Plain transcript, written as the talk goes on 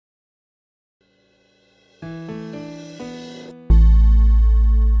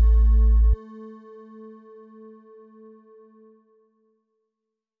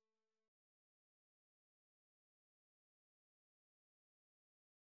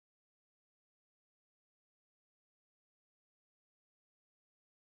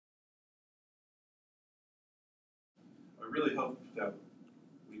really hope that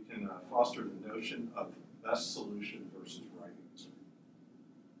we can foster the notion of best solution versus right answer.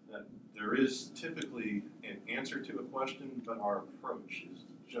 That there is typically an answer to a question, but our approach is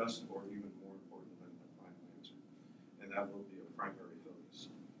just or even more important than the final answer. And that will be a primary focus.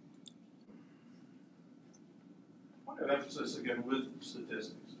 I want to emphasize again with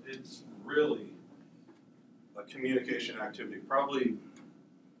statistics, it's really a communication activity. Probably,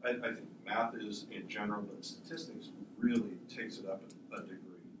 I think math is in general, but statistics really takes it up a degree.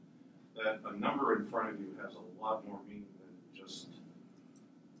 That a number in front of you has a lot more meaning than just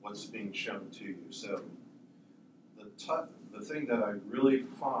what's being shown to you. So the thing that I really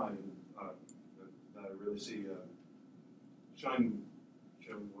find, that I really see showing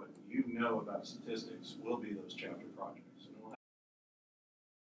what you know about statistics will be those chapter projects.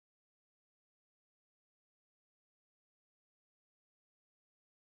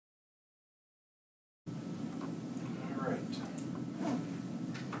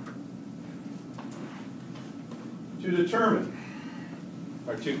 To determine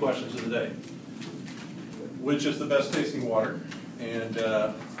our two questions of the day. Which is the best tasting water? And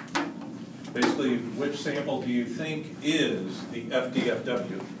basically, which sample do you think is the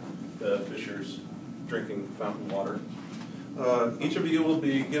FDFW, the Fisher's Drinking Fountain Water? Each of you will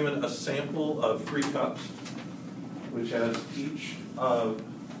be given a sample of 3 cups, which has each of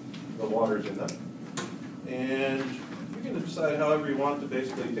the waters in them. And you're going to decide however you want to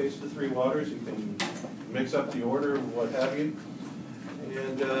basically taste the 3 waters. You can mix up the order, what have you.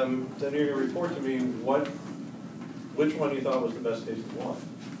 And then you're going to report to me which one you thought was the best tasting water.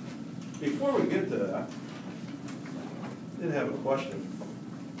 Before we get to that, I did have a question.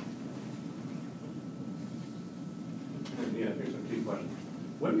 And yeah, here's some key questions.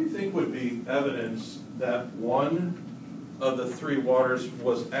 What do you think would be evidence that one of the 3 waters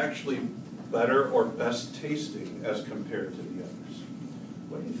was actually better or best tasting as compared to the others?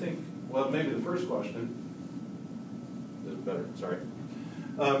 What do you think? Well, maybe the first question is better, sorry.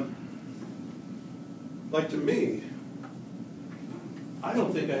 Like to me, I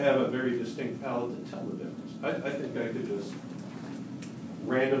don't think I have a very distinct palate to tell the difference. I think I could just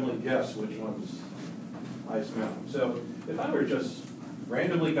randomly guess which one's Ice Mountain. So if I were just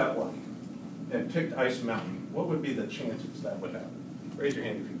randomly got lucky and picked Ice Mountain, what would be the chances that would happen? Raise your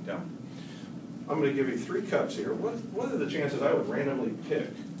hand if you can tell me. I'm going to give you 3 cups here. What are the chances I would randomly pick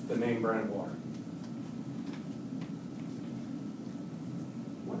the name brand water?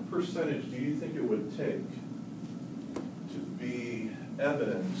 What percentage do you think it would take to be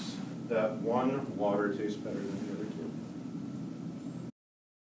evidence that one water tastes better than the other 2?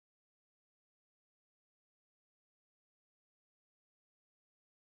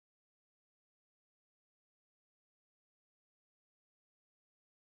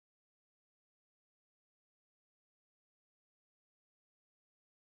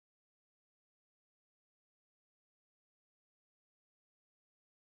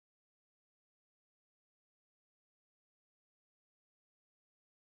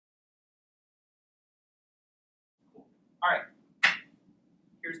 All right,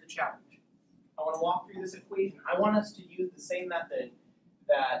 here's the challenge. I want to walk through this equation. I want us to use the same method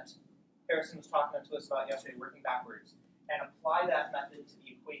that Harrison was talking to us about yesterday, working backwards, and apply that method to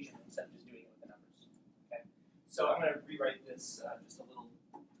the equation instead of just doing it with the numbers. Okay? So I'm going to rewrite this just a little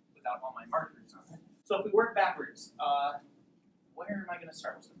without all my markers on it. So if we work backwards, where am I going to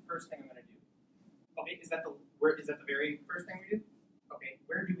start? What's the first thing I'm going to do? Okay, is that the very first thing we do? Okay,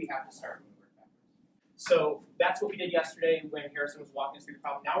 where do we have to start? So that's what we did yesterday when Harrison was walking us through the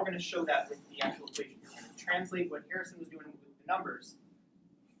problem. Now we're going to show that with the actual equation. We're going to translate what Harrison was doing with the numbers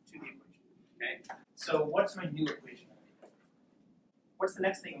to the equation. Okay? So what's my new equation going to be? What's the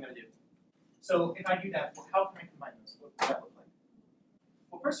next thing I'm going to do? So if I do that, well, how can I combine those? What does that look like?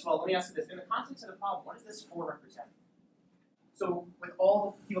 Well, first of all, let me ask you this. In the context of the problem, what does this 4 represent? So with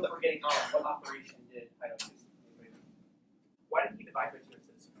all the people that were getting on, what operation did I use? Why did he divide by 2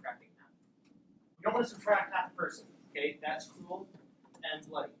 instead of subtracting? You don't want to subtract half a person, okay? That's cruel and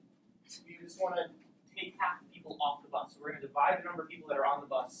bloody. You just want to take half the people off the bus. So we're going to divide the number of people that are on the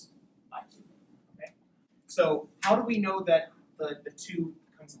bus by 2, okay? So how do we know that the 2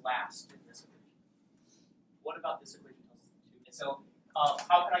 comes last in this equation? What about this equation tells us the 2? And so how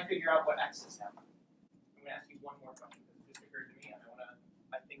can I figure out what x's happen? I'm going to ask you one more question because it just occurred to me, and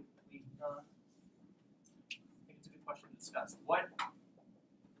I think it's a good question to discuss. What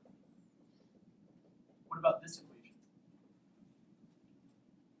about this equation?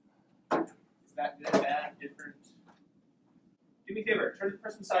 Is that good, bad, different? Do me a favor, turn to the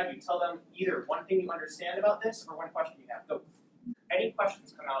person beside you, tell them either one thing you understand about this or one question you have. Go. Any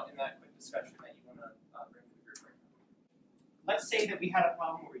questions come out in that quick discussion that you want to bring to the group right now? let's say that we had a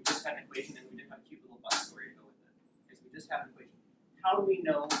problem where we just had an equation and we didn't have a cute little bus story to go with it. Okay, so we just have an equation. How do we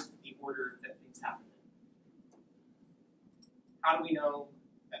know the order that things happen in? How do we know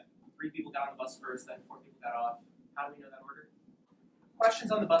that 3 people got on the bus first, then 4 people got off? How do we know that order?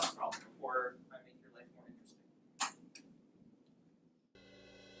 Questions on the bus problem before